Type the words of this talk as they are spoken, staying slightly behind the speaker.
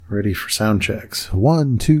Ready for sound checks.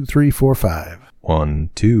 1, 2, 3, 4, 5. 1,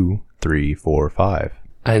 2, 3, 4, 5.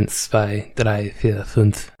 1, 2, 3, 4,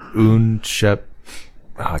 5. Unchep.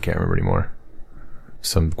 I can't remember anymore.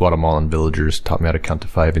 Some Guatemalan villagers taught me how to count to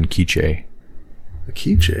 5 in Quiche. The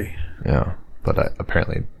Quiche? Yeah, but I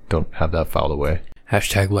apparently don't have that filed away.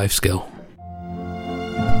 Hashtag life skill.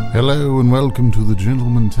 Hello and welcome to the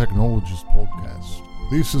Gentleman Technologist Podcast.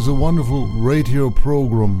 This is a wonderful radio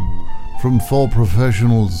program from four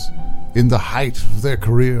professionals in the height of their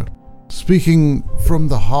career, speaking from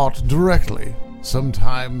the heart directly,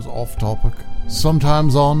 sometimes off topic,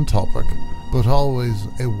 sometimes on topic, but always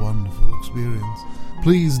a wonderful experience.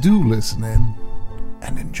 Please do listen in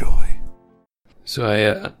and enjoy.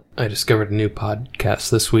 So I discovered a new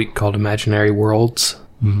podcast this week called Imaginary Worlds.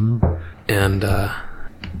 Mm-hmm. And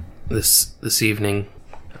this evening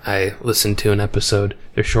I listened to an episode.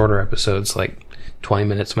 They're shorter episodes, like 20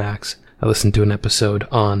 minutes max. I listened to an episode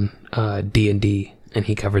on D&D, and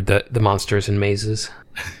he covered the monsters and mazes.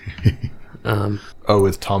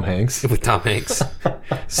 With Tom Hanks? With Tom Hanks.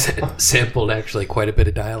 Sampled actually quite a bit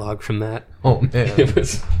of dialogue from that. Oh, man.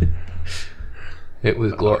 It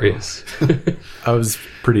was glorious. I was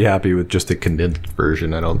pretty happy with just the condensed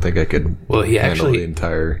version. I don't think I could handle the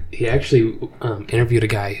entire... He actually interviewed a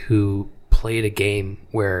guy who played a game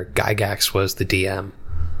where Gygax was the DM.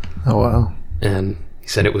 Oh, wow. And he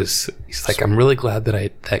said he's like, I'm really glad that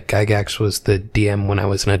Gygax was the DM when I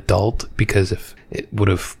was an adult, because if it would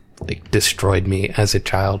have like destroyed me as a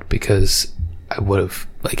child, because I would have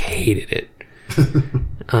like hated it.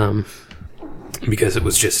 Because it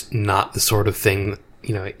was just not the sort of thing,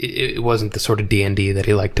 it wasn't the sort of D&D that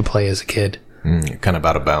he liked to play as a kid. Kind of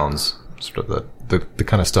out of bounds. Sort of the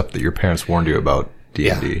kind of stuff that your parents warned you about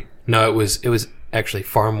D&D. Yeah. No, it was actually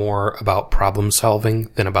far more about problem solving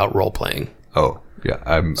than about role playing. Oh, yeah.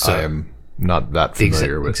 I am not that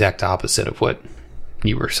familiar with... The exact opposite of what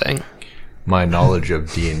you were saying. My knowledge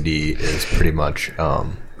of D&D is pretty much...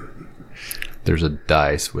 there's a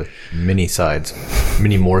dice with many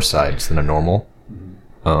more sides than a normal.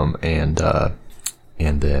 And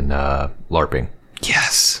then LARPing.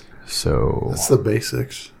 Yes. So... That's the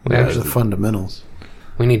basics. That's the fundamentals.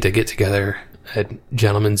 We need to get together at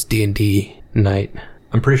Gentleman's D&D night.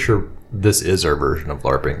 I'm pretty sure this is our version of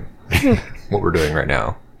LARPing. What we're doing right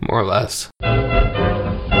now. More or less. I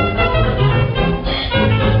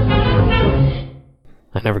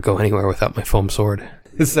never go anywhere without my foam sword.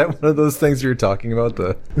 Is that one of those things you were talking about?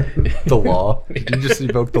 The law? Did you just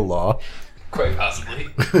evoke the law? Quite possibly.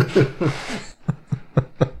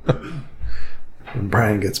 When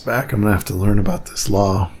Brian gets back, I'm gonna have to learn about this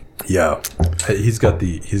law. Yeah, he's got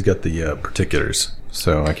the particulars,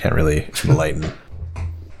 so I can't really enlighten.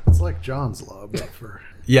 It's like John's law, but for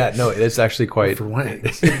yeah, no, it's actually quite for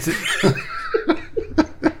wanks.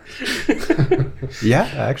 Yeah,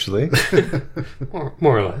 actually,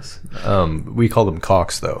 more or less. We call them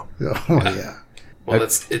cocks, though. Oh yeah. Well,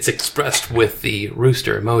 it's expressed with the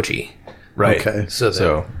rooster emoji. Right. Okay.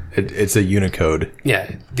 So it's a Unicode.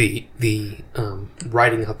 Yeah. The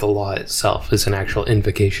writing out the law itself is an actual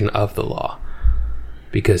invocation of the law,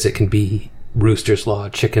 because it can be rooster's law,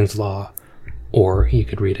 chicken's law, or you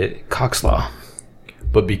could read it cock's law.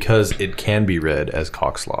 But because it can be read as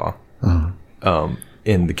cock's law,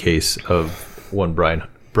 in the case of one Brian,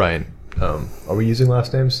 are we using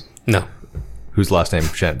last names? No. Whose last name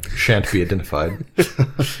shan't be identified.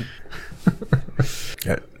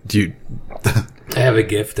 I have a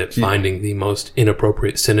gift at finding the most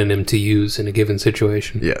inappropriate synonym to use in a given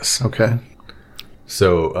situation. Yes. Okay.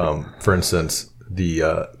 So, for instance,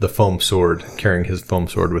 the foam sword, carrying his foam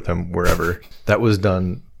sword with him wherever, that was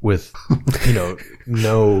done with,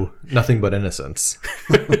 nothing but innocence.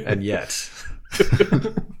 And yet,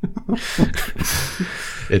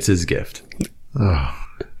 it's his gift. Oh,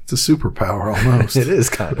 it's a superpower almost. It is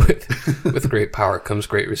kind of. With great power comes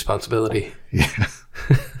great responsibility. Yeah.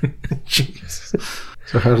 Jeez.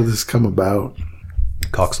 So how did this come about?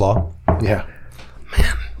 Cock's law? Yeah.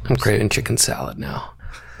 Man, I'm craving chicken salad now.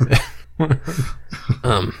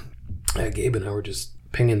 Gabe and I were just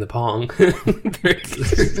pinging the pong.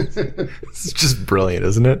 It's just brilliant,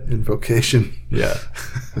 isn't it? Invocation. Yeah.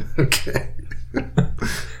 Okay.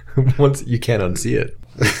 Once you can't unsee it.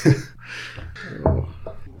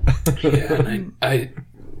 Yeah, and I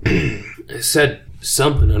said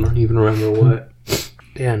something, I don't even remember what.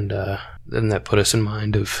 And then that put us in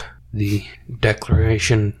mind of the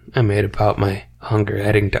declaration I made about my hunger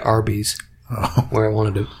heading to Arby's, where I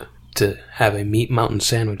wanted to have a meat mountain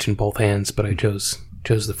sandwich in both hands, but I chose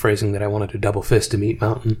the phrasing that I wanted to double fist a meat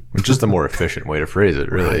mountain. Which is the more efficient way to phrase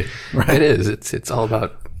it, really. Right. It is. It's all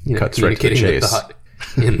about Cuts right to the communicating chase. with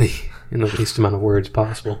in the least amount of words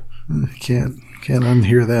possible. Can't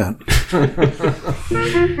unhear that.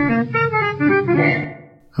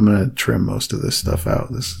 I'm going to trim most of this stuff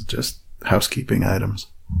out. This is just housekeeping items.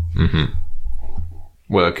 Mm-hmm.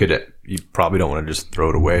 Well, you probably don't want to just throw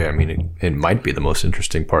it away. I mean, it might be the most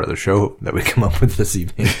interesting part of the show that we come up with this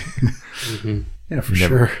evening. Mm-hmm. Yeah, for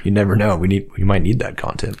sure. You never know. We might need that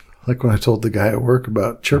content. Like when I told the guy at work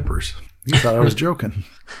about chirpers. He thought I was joking.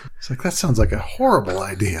 It's like, that sounds like a horrible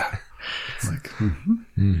idea. I'm like,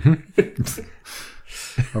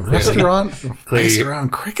 A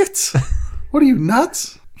restaurant crickets? What are you,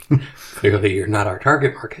 nuts? Clearly, you're not our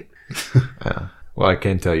target market. Yeah. Well, I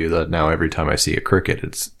can tell you that now every time I see a cricket,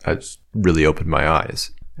 it's really opened my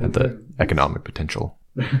eyes at the economic potential.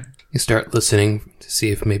 You start listening to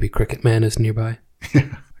see if maybe Cricket Man is nearby.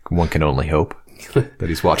 One can only hope that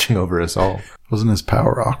he's watching over us all. Wasn't his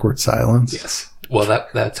power awkward silence? Yes. Well,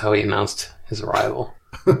 that's how he announced his arrival.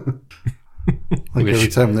 Like every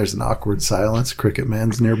time there's an awkward silence, Cricket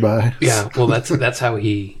Man's nearby. Yeah, well, that's how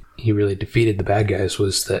he really defeated the bad guys,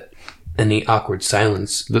 was that any awkward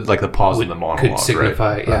silence, Like the pause in the monologue, could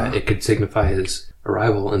signify, right? yeah, it could signify his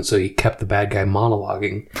arrival, and so he kept the bad guy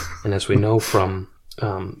monologuing. And as we know from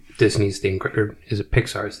Disney's is it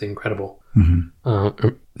Pixar's The Incredible,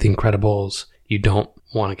 The Incredibles, you don't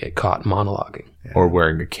want to get caught monologuing Or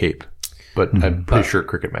wearing a cape. But I'm pretty sure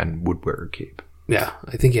Cricket Man would wear a cape. Yeah,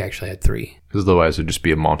 I think he actually had 3. Because otherwise it would just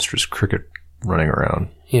be a monstrous cricket running around.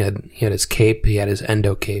 He had his cape, he had his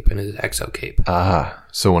endo cape, and his exo cape. Ah,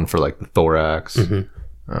 so one for like the thorax.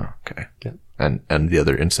 Mm-hmm. Oh, okay. Yep. And the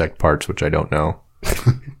other insect parts, which I don't know.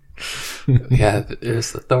 Yeah,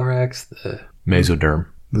 there's the thorax, the Mesoderm.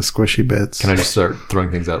 The squishy bits. Can I just start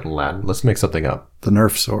throwing things out in Latin? Let's make something up. The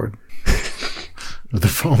Nerf sword. Or the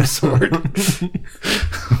foam sword.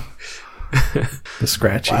 The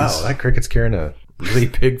scratchies. Wow, that cricket's carrying a really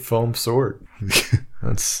big foam sword.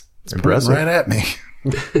 That's impressive. Right at me.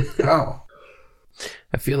 Oh.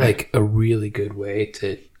 I feel like a really good way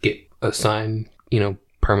to get a sign,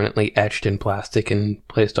 permanently etched in plastic and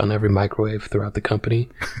placed on every microwave throughout the company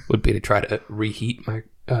would be to try to reheat my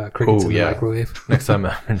crickets in the microwave. Next time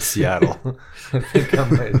I'm in Seattle, I think I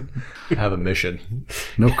might have a mission.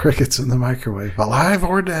 No crickets in the microwave. Alive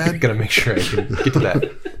or I'm dead. going to make sure I can get to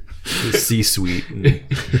that C-suite. And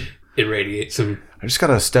Irradiate some. I just got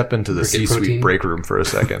to step into the Cricket C-suite protein. break room for a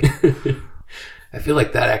second. I feel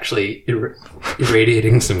like that actually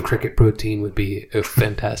irradiating some cricket protein would be a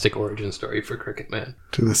fantastic origin story for Cricket Man.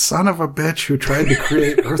 To the son of a bitch who tried to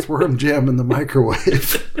create earthworm jam in the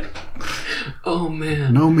microwave. Oh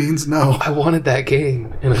man. No means no. I wanted that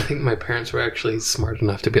game, and I think my parents were actually smart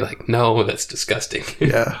enough to be like, no, that's disgusting.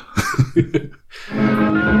 Yeah.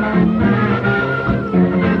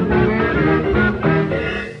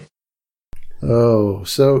 Oh,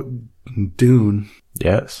 so Dune.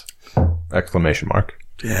 Yes. Exclamation mark.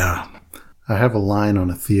 Yeah. I have a line on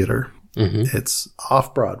a theater. Mm-hmm. It's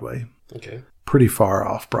off Broadway. Okay. Pretty far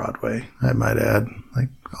off Broadway, I might add. Like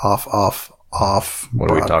off What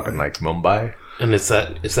Broadway. are we talking, like Mumbai? And is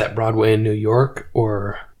that Broadway in New York,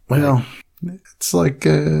 or? Well, it's like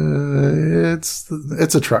it's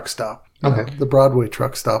a truck stop. Okay. The Broadway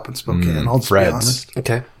truck stop in Spokane. I'll just be Fred's. honest.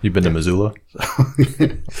 Okay. You've been to Missoula?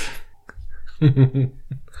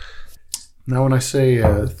 Now, when I say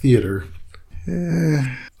theater,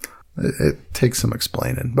 it takes some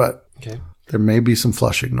explaining, but Okay. there may be some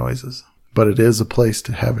flushing noises. But it is a place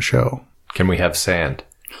to have a show. Can we have sand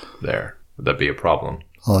there? Would that be a problem?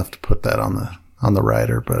 I'll have to put that on the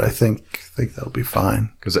rider, but I think that'll be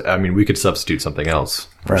fine. Because, I mean, we could substitute something else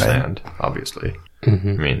for Right. sand, obviously. Mm-hmm.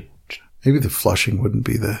 I mean, Maybe the flushing wouldn't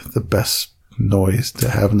be the best noise to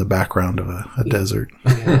have in the background of a desert.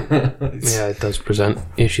 Yeah, it does present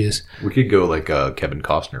issues. we could go like a Kevin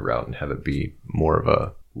Costner route and have it be more of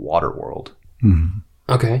a water world.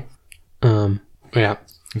 Okay. Yeah.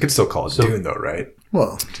 You could still call it Dune, though, right?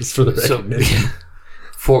 Well, Just for the So recognition.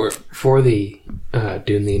 for the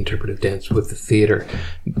doing the interpretive dance with the theater,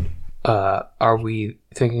 are we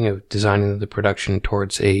thinking of designing the production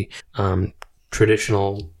towards a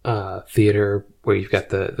traditional theater where you've got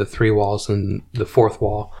the 3 walls and the 4th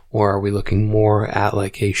wall, or are we looking more at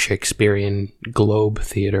like a Shakespearean globe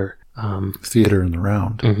theater? theater in the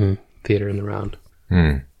round. Theater in the round.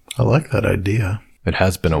 I like that idea. It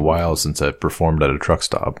has been a while since I've performed at a truck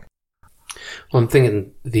stop. Well, I'm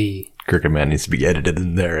thinking Cricket Man needs to be edited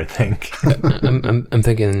in there, I think. I'm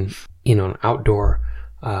thinking, an outdoor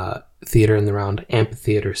theater in the round,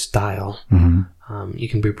 amphitheater style. You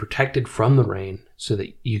can be protected from the rain so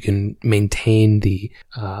that you can maintain the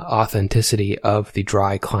authenticity of the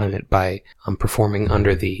dry climate by performing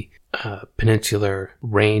under the peninsular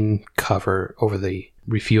rain cover over the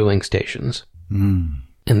refueling stations. And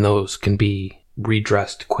those can be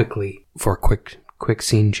redressed quickly for quick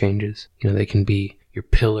scene changes. They can be your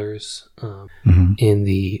pillars in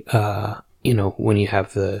the, when you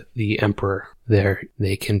have the Emperor there,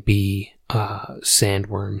 they can be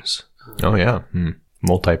sandworms. Oh, yeah.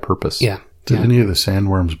 Multi-purpose. Yeah. Did any of the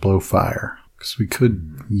sandworms blow fire? Because we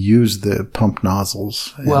could use the pump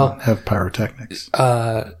nozzles and have pyrotechnics.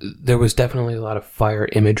 There was definitely a lot of fire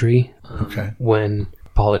imagery when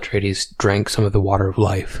Paul Atreides drank some of the water of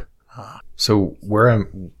life. So where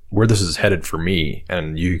this is headed for me,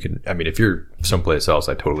 and you can, I mean, if you're someplace else,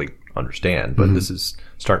 I totally understand, but this is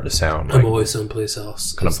starting to sound like... I'm always someplace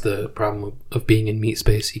else. That's the problem of being in meat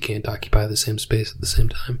space. You can't occupy the same space at the same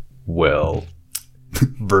time. Well,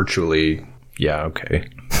 virtually, yeah, okay.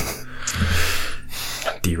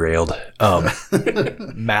 Derailed.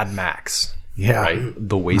 Mad Max. Yeah. Right?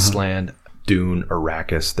 The Wasteland, Dune,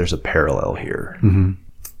 Arrakis, there's a parallel here.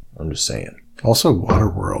 I'm just saying. Also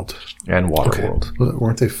Waterworld. And Waterworld.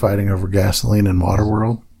 Weren't they fighting over gasoline in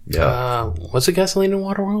Waterworld? Yeah. Was it gasoline in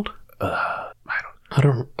Waterworld? I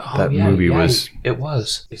don't. Oh, that movie was... It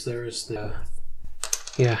was. There's the...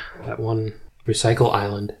 Yeah, that one Recycle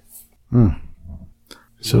Island.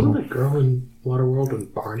 So Wasn't the girl in Waterworld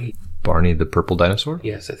and Barney? Barney the purple dinosaur?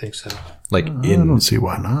 Yes, I think so. Like I don't see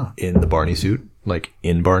why not. in the Barney suit? Like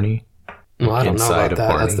in Barney? Well, I don't know Inside about of that.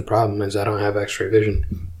 Barney? That's the problem, is I don't have X-ray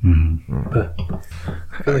vision. But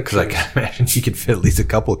I feel like Because I can imagine you could fit at least a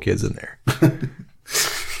couple kids in there.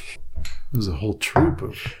 There's a whole troop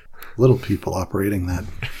of little people operating that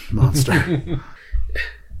monster.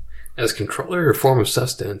 as controller or form of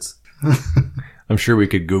sustenance. I'm sure we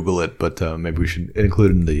could Google it, but maybe we should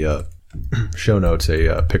include in the show notes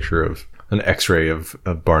a picture of an X-ray of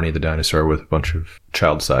Barney the dinosaur with a bunch of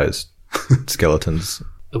child-sized skeletons.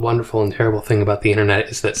 The wonderful and terrible thing about the internet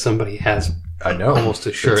is that somebody has I know. almost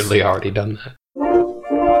assuredly already done that.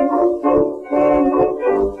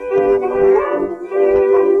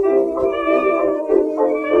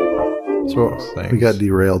 So we got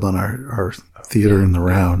derailed on our theater in the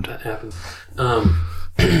round. That happens.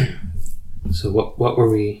 So what were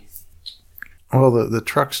we... Well, the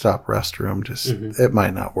truck stop restroom it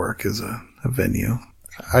might not work as a venue.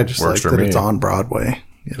 I just Works like for that me. it's on Broadway.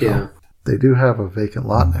 You know? Yeah. They do have a vacant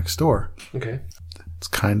lot next door. Okay. It's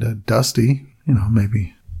kind of dusty,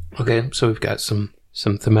 maybe. Okay, so we've got some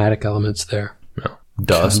thematic elements there.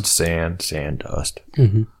 Dust, sand, dust.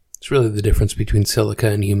 It's really the difference between silica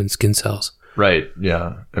and human skin cells. Right,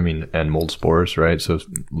 yeah. I mean, and mold spores, right? So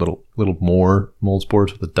little more mold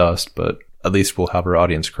spores with the dust, but at least we'll have our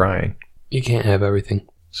audience crying. You can't have everything.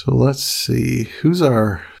 So let's see. Who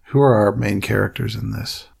are our main characters in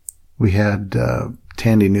this? We had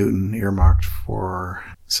Tandy Newton earmarked for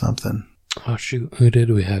something. Oh shoot, who did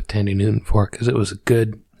we have Tandy Newton for? Because it was a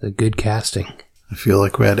good casting. I feel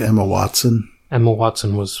like we had Emma Watson. Emma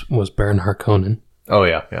Watson was Baron Harkonnen. Oh,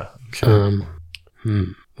 yeah.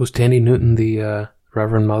 Was Tandy Newton the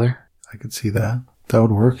Reverend Mother? I could see that. That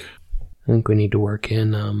would work. I think we need to work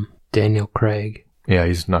in Daniel Craig. Yeah,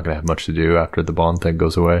 he's not going to have much to do after the Bond thing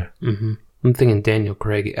goes away. I'm thinking Daniel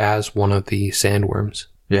Craig as one of the sandworms.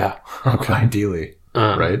 Yeah, okay. Ideally,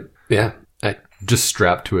 right? Yeah. Just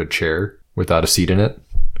strapped to a chair without a seat in it.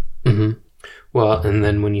 Well, and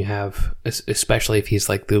then when you have, especially if he's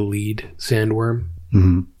like the lead sandworm,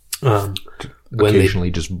 when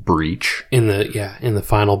Occasionally just breach. in the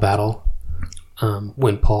final battle,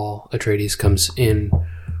 when Paul Atreides comes in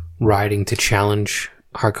riding to challenge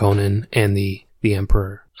Harkonnen and the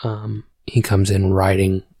Emperor, he comes in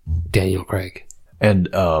riding Daniel Craig. And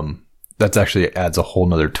that's actually adds a whole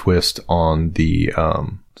nother twist on the,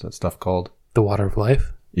 what's that stuff called? The Water of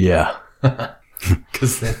Life? Yeah.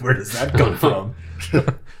 Because then where does that come from?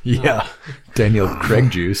 Yeah. Daniel Craig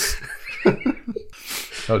juice.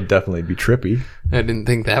 That would definitely be trippy. I didn't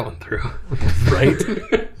think that one through. Right?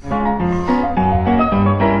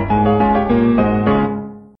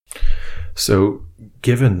 So,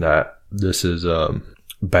 given that this is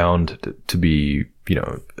bound to be,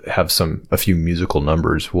 have a few musical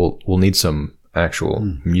numbers, we'll need some actual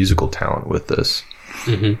musical talent with this.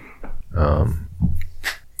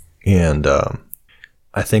 And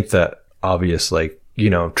I think that obvious,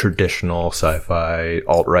 traditional sci-fi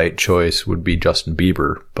alt-right choice would be Justin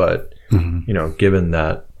Bieber. But, given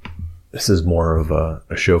that this is more of a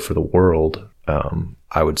show for the world,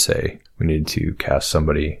 I would say we need to cast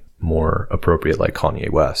somebody more appropriate like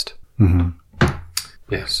Kanye West.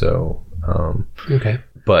 Yeah. So, Okay.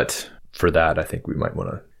 but for that, I think we might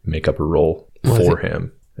want to make up a role for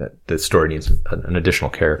him. That the story needs an additional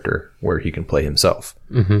character where he can play himself.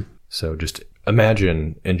 So just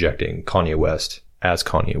imagine injecting Kanye West as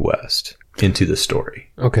Kanye West into the story.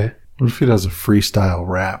 Okay. What if he does a freestyle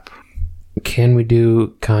rap? Can we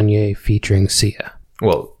do Kanye featuring Sia?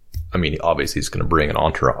 Well, I mean, obviously he's going to bring an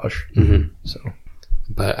entourage. So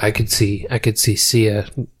But I could see Sia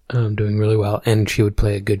doing really well, and she would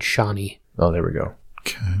play a good Shawnee. oh, there we go.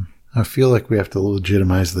 Okay. I feel like we have to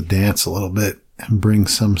legitimize the dance a little bit and bring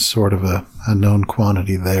some sort of a known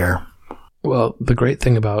quantity there. Well, the great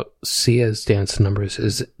thing about Sia's dance numbers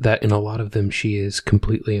is that in a lot of them, she is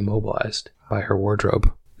completely immobilized by her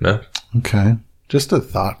wardrobe. No, Okay. Just a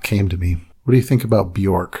thought came to me. What do you think about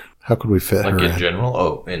Bjork? How could we fit her like in in? general.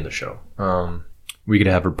 Oh, in the show. We could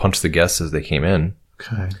have her punch the guests as they came in.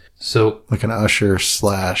 Okay. So Like an usher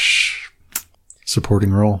 /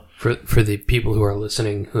 supporting role. for the people who are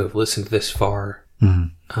listening, who have listened this far,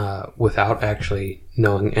 without actually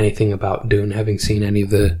knowing anything about Dune, having seen any of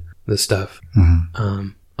the stuff,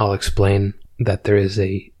 I'll explain that there is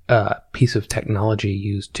a piece of technology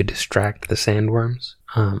used to distract the sandworms.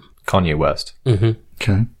 Kanye West.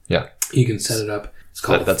 Okay. Yeah, You can set it up. It's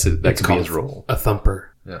called that could be called his role. a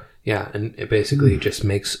thumper. Yeah. Yeah, and it basically just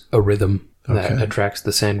makes a rhythm that Okay. attracts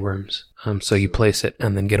the sandworms. So you place it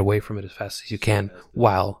and then get away from it as fast as you can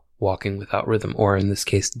while walking without rhythm, or in this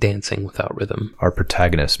case, dancing without rhythm. Our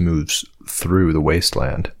protagonist moves through the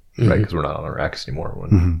wasteland, right? Because we're not on Arrakis anymore.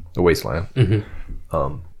 The wasteland.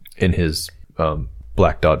 In his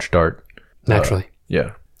black Dodge Dart. Naturally.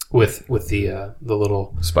 Yeah. With the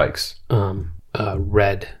little Spikes.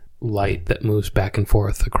 red light that moves back and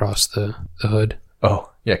forth across the hood.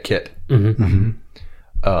 Oh, yeah, Kit. Voiced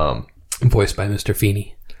by Mr.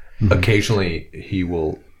 Feeney. Occasionally, he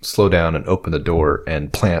will slow down and open the door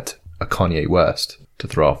and plant a Kanye West to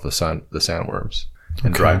throw off the sandworms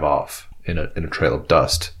and drive off in a trail of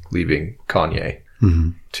dust, leaving Kanye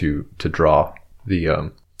to draw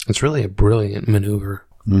the It's really a brilliant maneuver.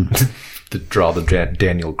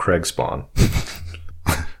 Daniel Craig spawn.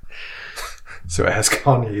 So as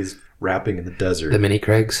Kanye is rapping in the desert, The mini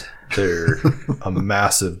Craigs. there a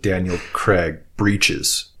massive Daniel Craig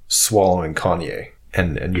breaches, swallowing Kanye,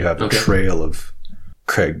 and you have a trail of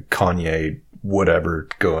Craig, Kanye, whatever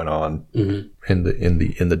going on in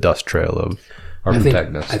the dust trail of our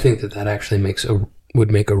protagonist. I think that actually would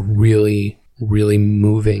make a really, really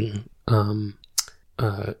moving, some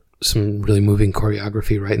really moving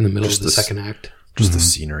choreography right in the middle of the second act. Just the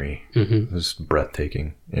scenery, those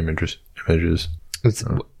breathtaking images. Is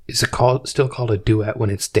it still called a duet when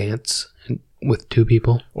it's dance with two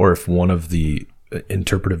people? Or if one of the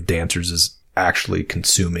interpretive dancers is actually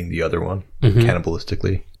consuming the other one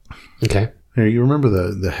cannibalistically. Okay. Hey, you remember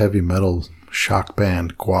the heavy metal shock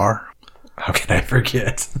band Gwar? How can I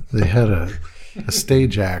forget? They had a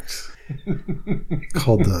stage act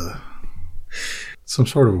called some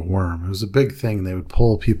sort of a worm. It was a big thing. They would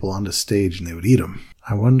pull people onto stage and they would eat them.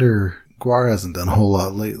 I wonder, Gwar hasn't done a whole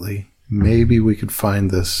lot lately. Maybe we could find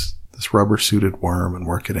this rubber-suited worm and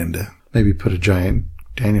work it into, maybe put a giant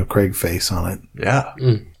Daniel Craig face on it. Yeah.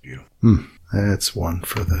 That's one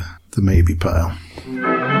for the maybe pile.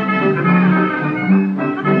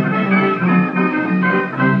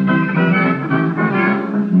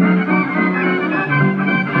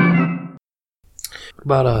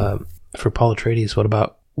 What about, for Paul Atreides, what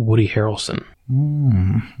about Woody Harrelson?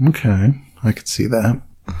 Okay, I could see that.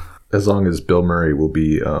 As long as Bill Murray will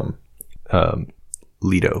be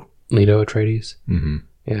Leto. Leto Atreides? Mm-hmm.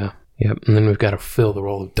 Yeah. Yep. And then we've got to fill the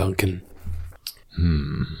role of Duncan.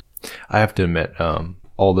 I have to admit,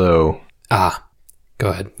 although... Go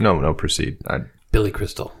ahead. No, proceed. Billy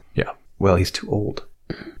Crystal. Yeah. Well, he's too old.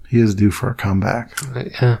 He is due for a comeback.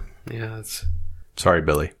 Yeah, that's... Sorry,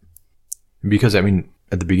 Billy. Because, I mean,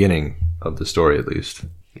 at the beginning of the story, at least,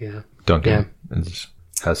 Yeah. Duncan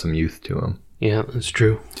has some youth to him. Yeah, that's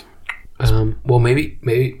true. Well,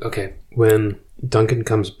 maybe, okay, when Duncan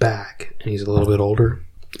comes back and he's a little bit older,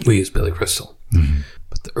 we use Billy Crystal.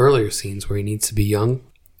 But the earlier scenes where he needs to be young,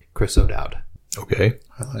 Chris O'Dowd. Okay.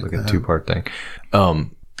 I like Like a that. two-part thing.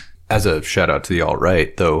 As a shout-out to the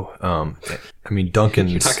alt-right, though, I mean,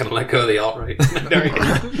 Duncan's... You're not going to let go of the alt-right.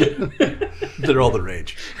 They're all the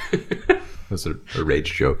rage. That's a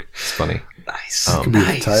rage joke. It's funny. Nice. Could be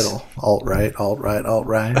the title. Alt-right, alt-right,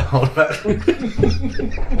 alt-right.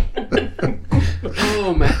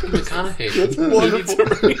 Oh, Matthew McConaughey.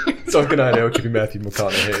 Wonderful. Duncan Idaho could be Matthew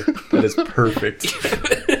McConaughey. That is perfect.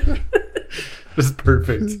 That's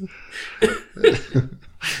perfect.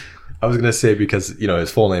 I was going to say because,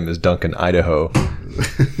 his full name is Duncan Idaho.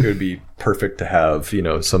 It would be perfect to have,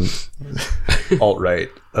 some alt-right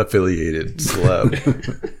affiliated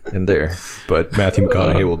celeb in there. But Matthew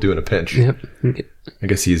McConaughey will do in a pinch. Yep. I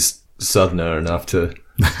guess he's Southerner enough to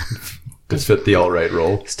fit the alt-right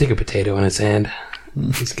role. Stick a potato in his hand.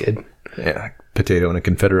 He's good. Yeah, potato and a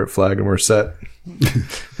Confederate flag and we're set.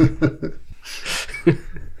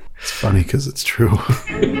 It's funny because it's true.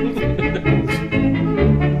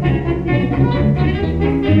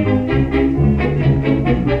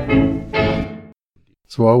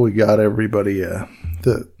 So while we got everybody, I'm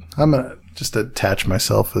gonna just attach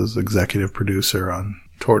myself as executive producer on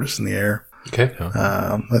Tortoise in the Air. Okay.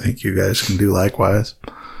 I think you guys can do likewise.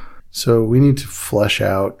 So we need to flesh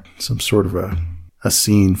out some sort of a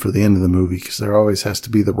scene for the end of the movie, because there always has to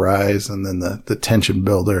be the rise and then the tension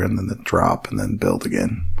builder and then the drop and then build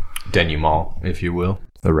again. Denouement, if you will.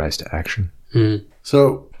 The rise to action.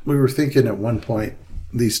 So we were thinking at one point,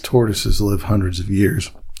 these tortoises live hundreds of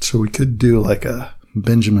years. So we could do like a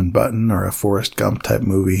Benjamin Button or a Forrest Gump type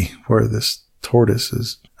movie where this tortoise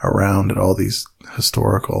is around at all these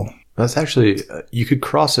historical. That's actually, you could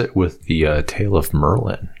cross it with the Tale of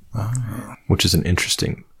Merlin, which is an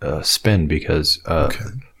interesting spin because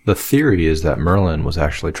the theory is that Merlin was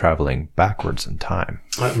actually traveling backwards in time.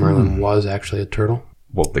 Merlin was actually a turtle.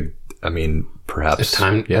 Well, perhaps.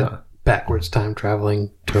 Backwards time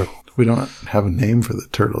traveling turtle. We don't have a name for the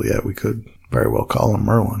turtle yet. We could very well call him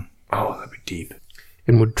Merlin. Oh, that'd be deep.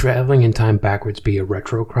 And would traveling in time backwards be a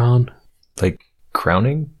retrocron? Like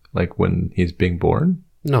crowning? Like when he's being born?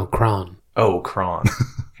 No, Kron. Oh, Kron.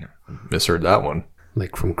 Misheard that one.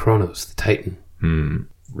 Like from Kronos, the Titan.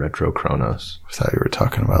 Retro Kronos. I thought you were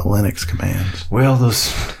talking about Linux commands. Well,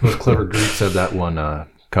 those clever Greeks had that one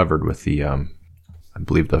covered with the, I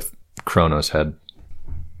believe the Kronos had,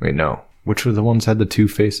 wait, no. Which were the ones had the two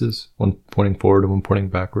faces? One pointing forward and one pointing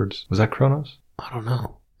backwards. Was that Kronos? I don't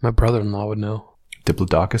know. My brother-in-law would know.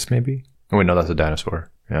 Diplodocus, maybe? Oh, wait, no, that's a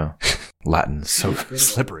dinosaur. Yeah. Latin is so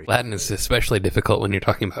slippery. Latin is especially difficult when you're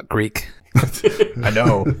talking about Greek. I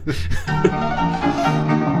know.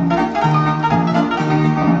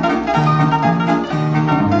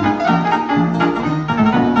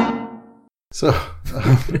 So,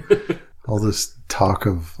 all this talk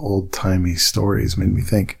of old-timey stories made me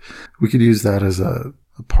think we could use that as a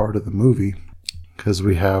part of the movie, because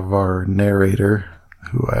we have our narrator,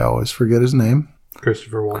 who I always forget his name.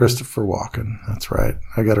 Christopher Walken. That's right.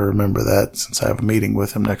 I got to remember that since I have a meeting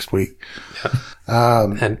with him next week.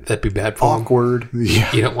 And that'd be bad for him. Awkward.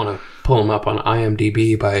 Yeah. You don't want to pull him up on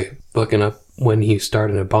IMDb by looking up when he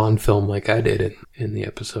starred in a Bond film like I did in the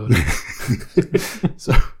episode.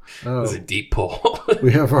 So it was a deep pull.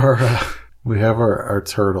 we have our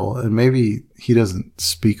turtle, and maybe he doesn't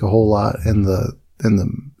speak a whole lot in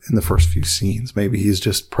the first few scenes. Maybe he's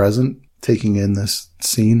just present, taking in this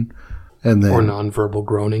scene. And then, or nonverbal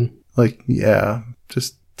groaning. Like, yeah,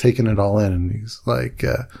 just taking it all in. And he's like,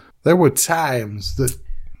 there were times that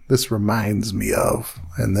this reminds me of.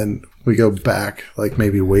 And then we go back, like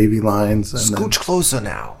maybe wavy lines. And Scooch closer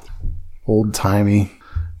now. Old timey.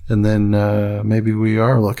 And then maybe we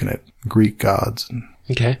are looking at Greek gods. And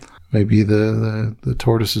okay. Maybe the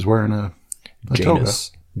tortoise is wearing a Janus.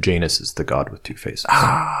 toga. Janus is the god with two faces.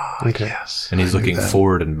 Okay. Yes. And he's looking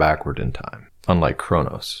forward and backward in time, unlike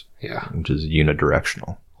Kronos. Yeah. Which is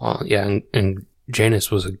unidirectional. Well, yeah, and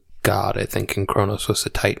Janus was a god, I think, and Kronos was a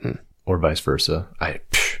titan. Or vice versa.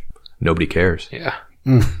 Nobody cares. Yeah.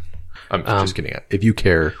 I'm just kidding. If you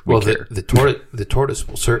care, we care. The tortoise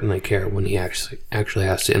will certainly care when he actually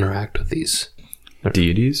has to interact with these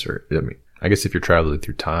deities, or I guess if you're traveling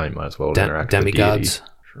through time, might as well interact with demigods.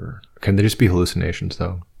 Sure. Can they just be hallucinations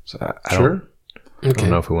though? So I don't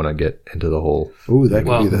know if we want to get into the whole. Ooh, that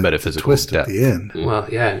could be the metaphysical twist depth. at the end. Well,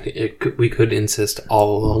 yeah, we could insist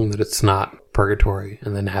all along that it's not purgatory,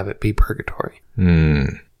 and then have it be purgatory. No,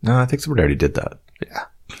 I think somebody already did that. Yeah,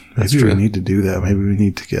 maybe we need to do that. Maybe we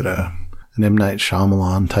need to get an M. Night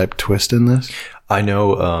Shyamalan type twist in this. I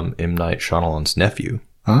know M. Night Shyamalan's nephew.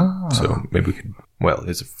 So maybe we could. Well,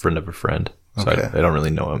 he's a friend of a friend. So Okay. I don't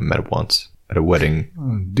really know him. Met him once at a wedding.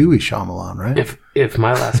 Dewey Shyamalan, right? If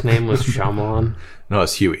my last name was Shyamalan, No,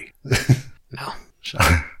 it's Huey. no,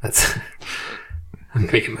 that's. I'm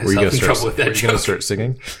gonna get Were you myself in gonna trouble with that Were you gonna joke. start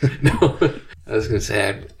singing? No, I was gonna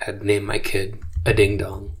say I'd name my kid a ding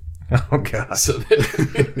dong. Oh God. So that,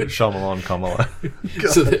 Shyamalan, Kamala,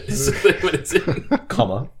 so that when it's in,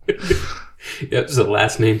 comma. yep, so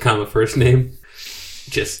last name, comma, first name,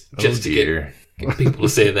 just to get people to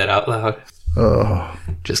say that out loud. Oh,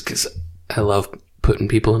 Just because I love putting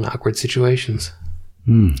people in awkward situations.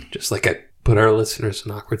 Just like I put our listeners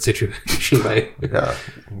in awkward situation by Yeah.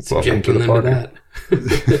 Welcome to subjecting the them to party.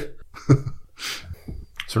 that.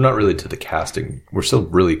 So we're not really to the casting. We're still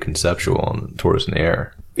really conceptual on Tortoise in the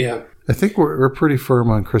Air. Yeah. I think we're pretty firm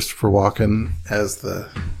on Christopher Walken as the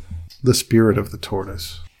spirit of the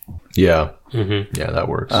tortoise. Yeah. Mm-hmm. Yeah, that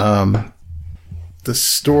works. The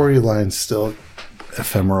storyline's still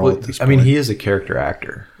ephemeral at this point. I mean, he is a character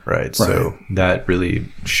actor, right? So that really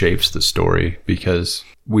shapes the story because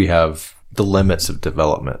we have the limits of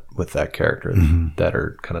development with that character that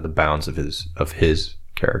are kind of the bounds of his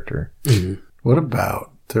character. Mm-hmm. What about,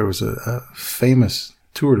 there was a famous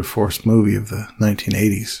tour de force movie of the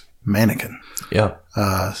 1980s, Mannequin. Yeah.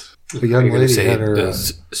 A young lady had her...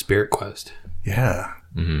 Spirit Quest. Yeah.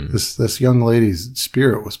 Mm-hmm. This young lady's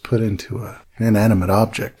spirit was put into an inanimate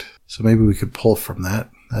object. So maybe we could pull from that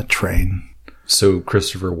train. So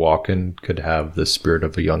Christopher Walken could have the spirit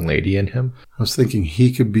of a young lady in him? I was thinking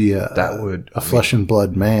he could be a flesh and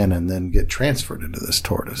blood man and then get transferred into this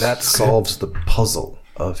tortoise. That solves the puzzle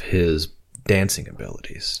of his dancing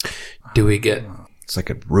abilities. Do we get... It's like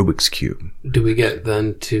a Rubik's Cube. Do we get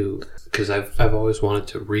then to... Because I've always wanted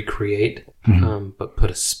to recreate, but put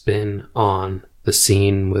a spin on the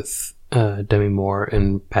scene with Demi Moore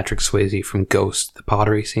and Patrick Swayze from Ghost, the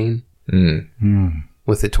pottery scene.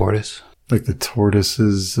 With the tortoise. Like the tortoise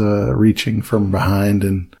is reaching from behind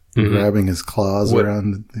and grabbing his claws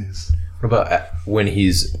around these. What about when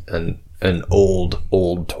he's an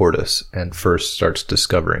old tortoise and first starts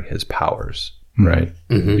discovering his powers, right?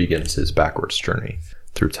 Begins his backwards journey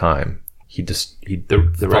through time. The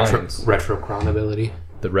retrocron ability.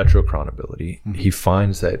 The retrocron ability. He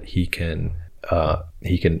finds that he can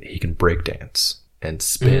break dance and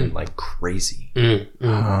spin like crazy.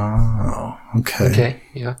 Oh, okay. Okay,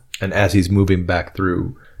 yeah. And as he's moving back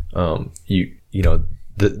through, you know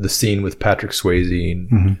the scene with Patrick Swayze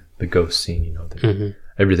and the ghost scene,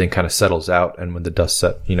 everything kind of settles out, and when the dust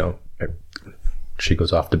set, she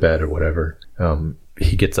goes off to bed or whatever.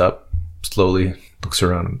 He gets up slowly, looks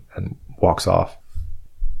around, and walks off.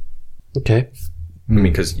 Okay. I mean,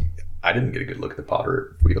 because I didn't get a good look at the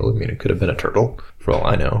potter wheel. I mean, it could have been a turtle, for all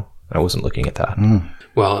I know. I wasn't looking at that.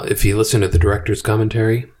 Well, if you listen to the director's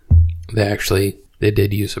commentary, they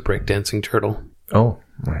did use a breakdancing turtle. Oh,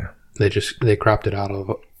 yeah. They cropped it out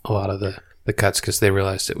of a lot of the cuts because they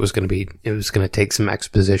realized it was going to take some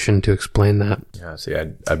exposition to explain that. Yeah, see, I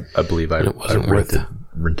believe I wasn't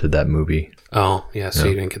rented that movie. Oh, yeah, so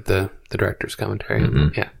you didn't get the director's commentary.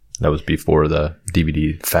 Yeah. That was before the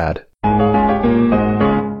DVD fad.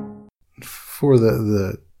 For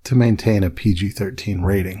to maintain a PG-13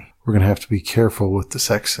 rating, we're going to have to be careful with the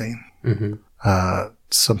sex scene.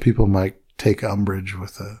 Some people might take umbrage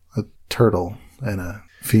with a turtle and a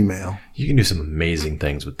female. You can do some amazing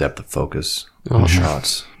things with depth of focus on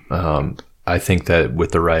shots. I think that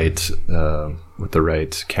with the right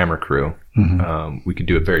camera crew, we could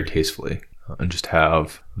do it very tastefully and just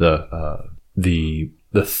have the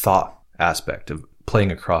thought aspect of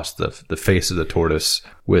playing across the face of the tortoise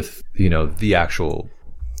with the actual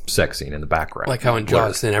sex scene in the background. Like how in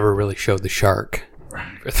Jaws they never really showed the shark.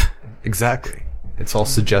 Exactly. It's all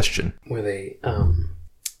suggestion. Where they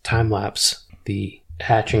time lapse the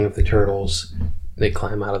hatching of the turtles. They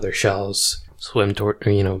climb out of their shells, swim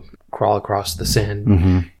crawl across the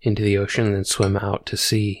sand into the ocean, and then swim out to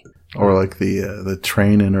sea. Or like the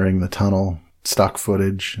train entering the tunnel, stock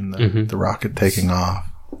footage, and the rocket taking off.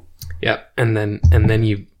 Yeah, and then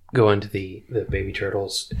you go into the baby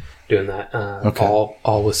turtles doing that.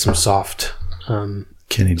 All with some soft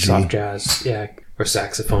Kenny G. soft jazz, or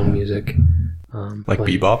saxophone music, like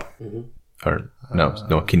playing. bebop, or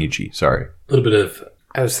no Kenny G. Sorry, a little bit of.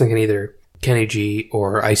 I was thinking either Kenny G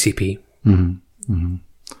or ICP.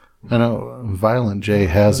 I know Violent J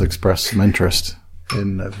has expressed some interest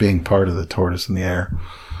in being part of the Tortoise in the Air.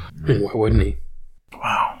 Why wouldn't he?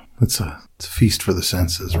 Wow, it's a feast for the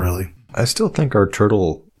senses, really. I still think our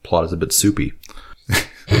turtle plot is a bit soupy.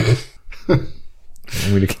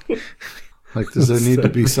 Like, does there need to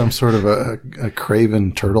be some sort of a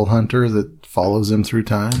craven turtle hunter that follows him through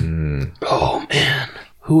time? Oh, man.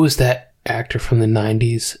 Who was that actor from the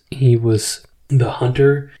 90s? He was the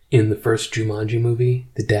hunter in the first Jumanji movie.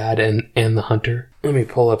 The dad and the hunter. Let me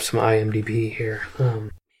pull up some IMDb here.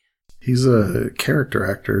 He's a character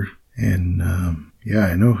actor. And,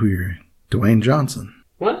 I know who you're... Dwayne Johnson.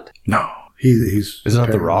 What? No. He's... Isn't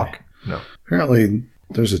that The Rock? No. Apparently...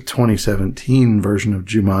 There's a 2017 version of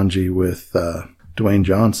Jumanji with Dwayne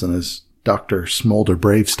Johnson as Dr. Smolder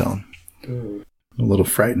Bravestone. I'm a little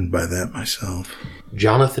frightened by that myself.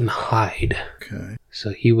 Jonathan Hyde. Okay. So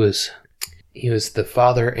he was the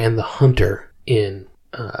father and the hunter in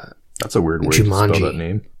That's a weird way Jumanji. to spell that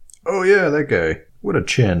name. Oh yeah, that guy. What a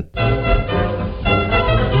chin.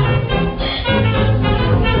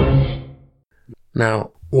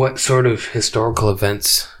 Now, what sort of historical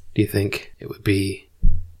events do you think it would be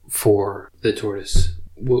for the tortoise?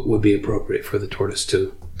 What would be appropriate for the tortoise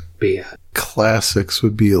to be at? Classics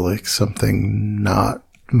would be like something not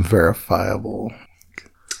verifiable.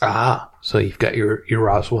 So you've got your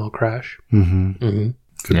Roswell crash. Mm-hmm. Mm-hmm.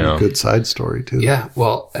 Could be a good side story, too. Yeah,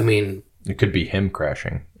 well, I mean... It could be him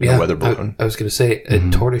crashing in a weather balloon. I was going to say,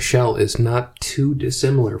 a tortoise shell is not too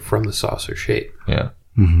dissimilar from the saucer shape. Yeah.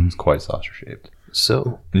 Mm-hmm. It's quite saucer-shaped.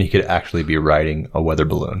 So... And he could actually be riding a weather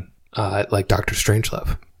balloon. Like Dr.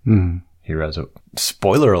 Strangelove. Mm-hmm. He rides a...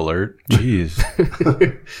 Spoiler alert. Jeez.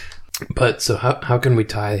 But, so how can we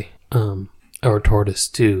tie our tortoise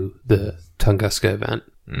to the Tunguska event?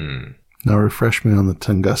 Now refresh me on the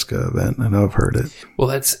Tunguska event. I know I've heard it. Well,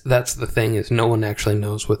 that's the thing, is no one actually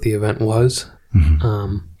knows what the event was.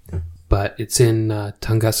 But it's in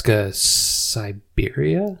Tunguska,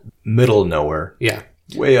 Siberia? Middle nowhere. Yeah.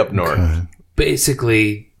 Way up north. Okay.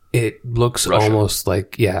 Basically, it looks Russia. almost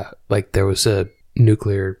like, like there was a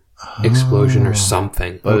nuclear explosion or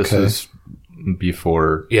something. But Okay. this is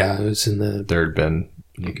before Yeah, it was in the... there had been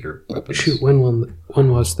nuclear weapons. Shoot, when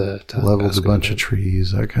was the... Leveled a Tunguska bunch event? of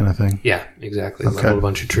trees, that kind of thing. Yeah, exactly. Okay. Leveled a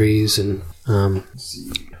bunch of trees and...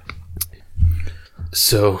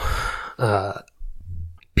 So,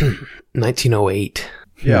 1908.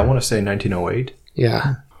 Yeah, I want to say 1908.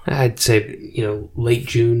 Yeah. I'd say, late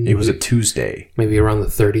June. It was a Tuesday. Maybe around the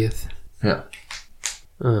 30th. Yeah.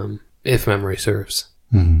 If memory serves.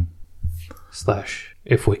 Mm-hmm. /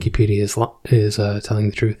 if Wikipedia is telling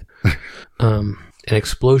the truth. An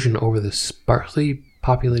explosion over the sparsely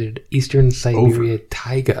populated eastern Siberia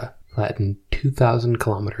taiga flattened 2,000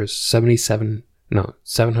 kilometers,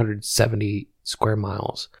 770 square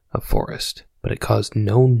miles of forest. But it caused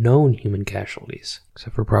no known human casualties,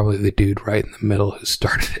 except for probably the dude right in the middle who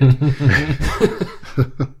started it.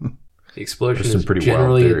 The explosion There's some is pretty wild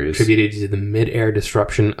generally theories. attributed to the mid-air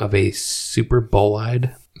disruption of a super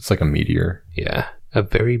bolide. It's like a meteor. Yeah, a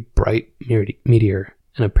very bright meteor,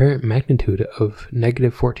 an apparent magnitude of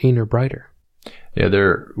 -14 or brighter. Yeah,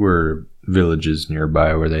 there were villages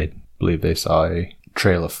nearby where they believe they saw a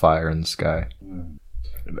trail of fire in the sky. And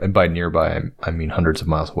by nearby, I mean hundreds of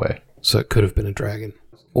miles away. So it could have been a dragon.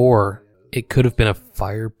 Or it could have been a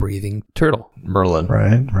fire-breathing turtle. Merlin.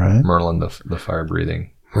 Right. Merlin, the fire-breathing.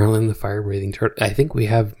 Merlin, the fire-breathing turtle. I think we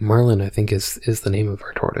have Merlin, I think, is the name of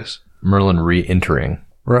our tortoise. Merlin re-entering.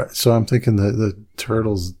 Right. So I'm thinking the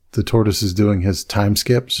tortoise is doing his time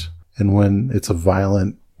skips, and when it's a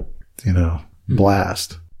violent,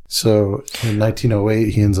 blast. So in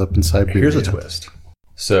 1908, he ends up in Siberia. Here's a twist.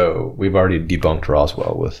 So we've already debunked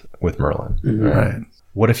Roswell with Merlin. Right.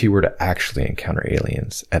 What if he were to actually encounter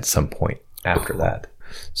aliens at some point after that?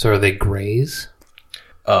 So are they grays?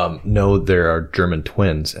 No, there are German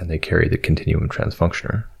twins, and they carry the Continuum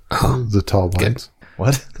Transfunctioner. The tall ones.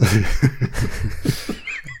 What?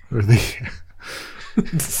 Or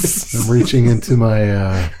I'm reaching into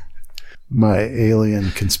my my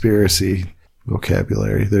alien conspiracy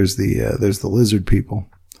vocabulary. There's the lizard people.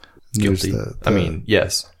 And there's Guilty.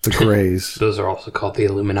 Yes. the grays. Those are also called the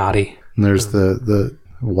Illuminati. And there's the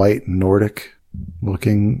white Nordic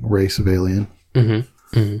looking race of alien.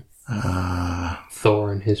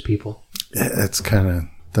 Thor and his people. That's kind of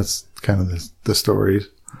the stories.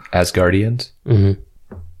 Asgardians? Oh,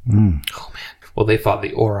 man. Well, they fought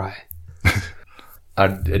the Ori.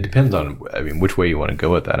 It depends on, which way you want to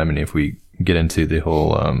go with that. If we get into the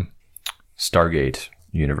whole Stargate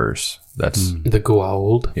universe, that's... The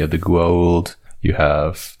Goa'uld. You have the Goa'uld, you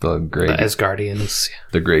have the gray... The Asgardians.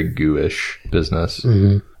 The gray goo-ish business.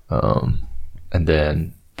 And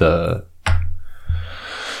then the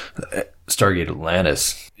Stargate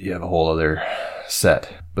Atlantis, you have a whole other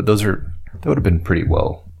set. But that would have been pretty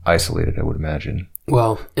well isolated, I would imagine.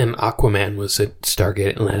 Well, and Aquaman was at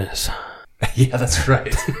Stargate Atlantis. Yeah, that's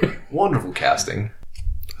right. Wonderful casting.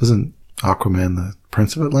 Isn't Aquaman the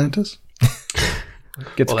Prince of Atlantis?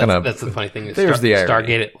 Gets Well, that's the funny thing. Is There's the irony.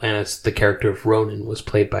 Stargate Atlantis, the character of Ronan, was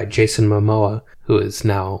played by Jason Momoa, who is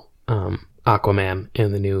now Aquaman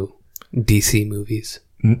in the new DC movies.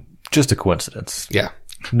 Just a coincidence. Yeah.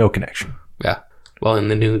 No connection. Yeah. Well, in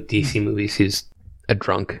the new DC movies, he's a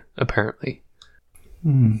drunk, apparently.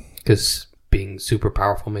 Because being super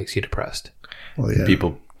powerful makes you depressed. Well, yeah.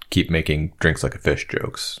 People keep making drinks like a fish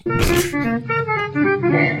jokes.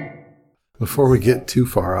 Before we get too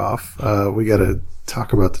far off, we got to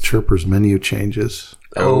talk about the Chirpers menu changes.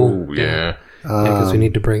 Yeah. Because we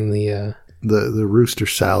need to bring the The rooster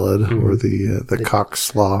salad or the cock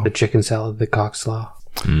slaw. chicken salad, the cock slaw.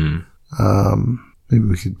 Maybe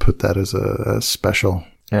we could put that as a special.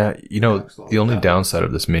 Yeah, the only downside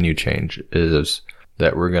of this menu change is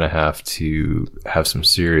that we're going to have some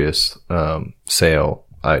serious sale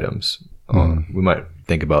items. We might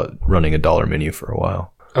think about running a $1 menu for a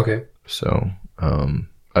while. Okay. So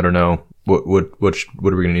I don't know what are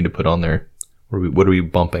we going to need to put on there? What are we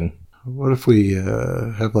bumping? What if we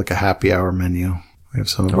have like a happy hour menu? We have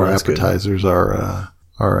some of our that's appetizers,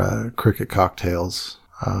 our cricket cocktails,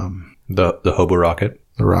 The Hobo Rocket.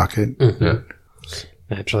 the rocket. Yeah.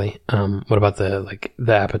 Naturally. What about the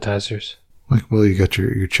appetizers? Well, you got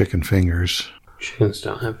your chicken fingers. Chickens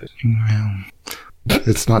don't have it. Well,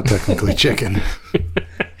 it's not technically chicken.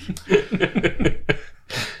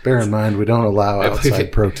 Bear in mind, we don't allow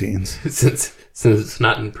outside proteins. Since it's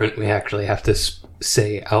not in print, we actually have to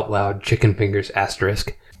say out loud chicken fingers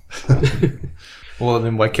asterisk. Well,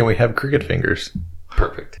 then why can't we have cricket fingers?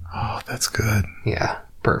 Perfect. Oh, that's good. Yeah,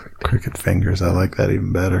 perfect. Cricket fingers. I like that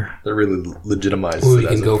even better. They're really legitimized Ooh, it you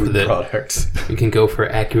as can a go for food the- product. We can go for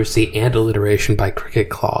accuracy and alliteration by cricket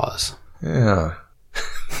claws. Yeah.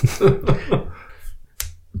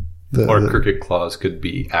 Or cricket claws could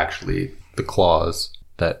be actually the claws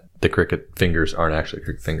that the cricket fingers aren't actually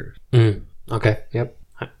cricket fingers. Okay, yep.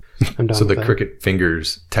 I'm done So with the that. cricket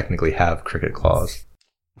fingers technically have cricket claws.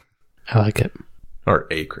 I like it. Or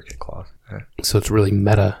a cricket claw. So it's really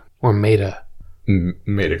meta or meta.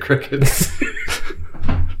 Made of crickets.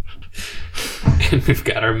 And we've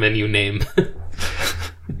got our menu name.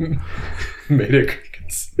 Made of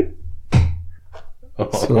crickets.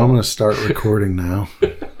 So I'm going to start recording now.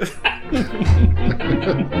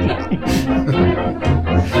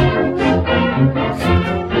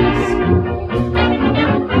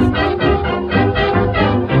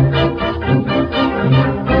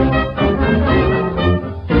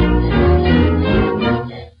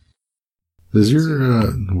 Is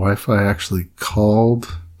your Wi-Fi actually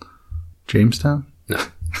called Jamestown? No,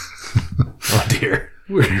 Oh dear.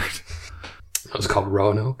 Weird. it was called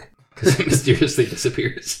Roanoke because it mysteriously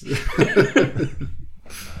disappears.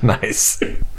 Nice.